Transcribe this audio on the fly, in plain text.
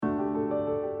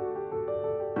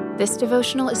This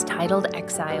devotional is titled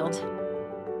Exiled.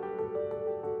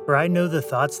 For I know the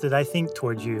thoughts that I think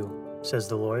toward you, says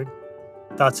the Lord,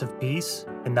 thoughts of peace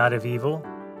and not of evil,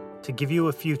 to give you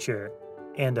a future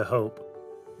and a hope.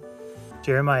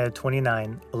 Jeremiah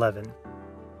 29:11.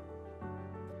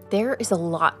 There is a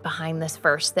lot behind this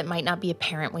verse that might not be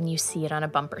apparent when you see it on a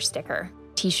bumper sticker,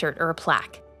 t-shirt, or a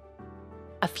plaque.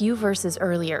 A few verses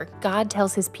earlier, God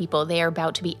tells his people they are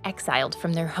about to be exiled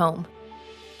from their home.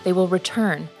 They will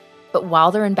return, but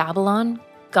while they're in Babylon,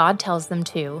 God tells them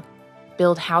to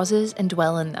build houses and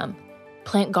dwell in them,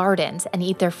 plant gardens and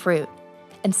eat their fruit,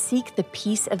 and seek the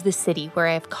peace of the city where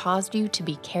I have caused you to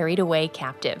be carried away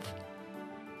captive.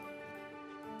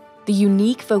 The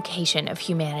unique vocation of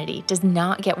humanity does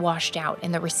not get washed out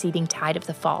in the receding tide of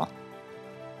the fall.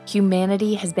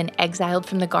 Humanity has been exiled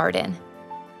from the garden.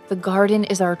 The garden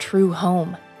is our true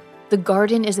home. The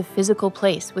garden is a physical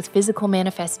place with physical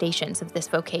manifestations of this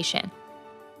vocation.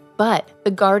 But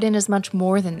the garden is much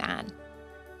more than that.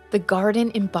 The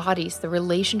garden embodies the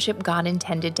relationship God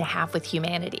intended to have with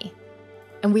humanity,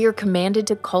 and we are commanded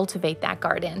to cultivate that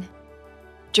garden.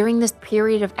 During this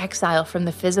period of exile from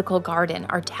the physical garden,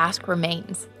 our task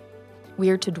remains. We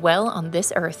are to dwell on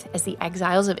this earth as the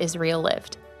exiles of Israel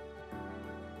lived.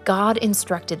 God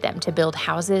instructed them to build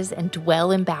houses and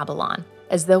dwell in Babylon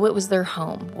as though it was their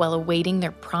home while awaiting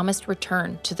their promised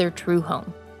return to their true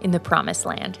home in the Promised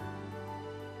Land.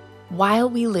 While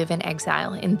we live in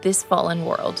exile in this fallen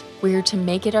world, we are to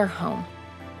make it our home.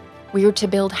 We are to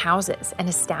build houses and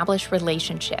establish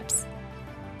relationships.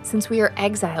 Since we are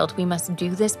exiled, we must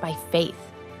do this by faith.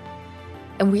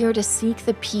 And we are to seek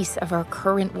the peace of our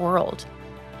current world.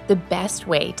 The best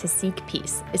way to seek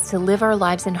peace is to live our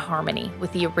lives in harmony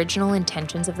with the original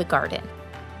intentions of the garden,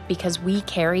 because we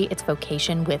carry its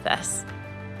vocation with us.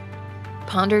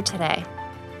 Ponder today.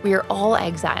 We are all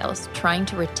exiles trying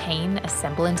to retain a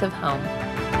semblance of home.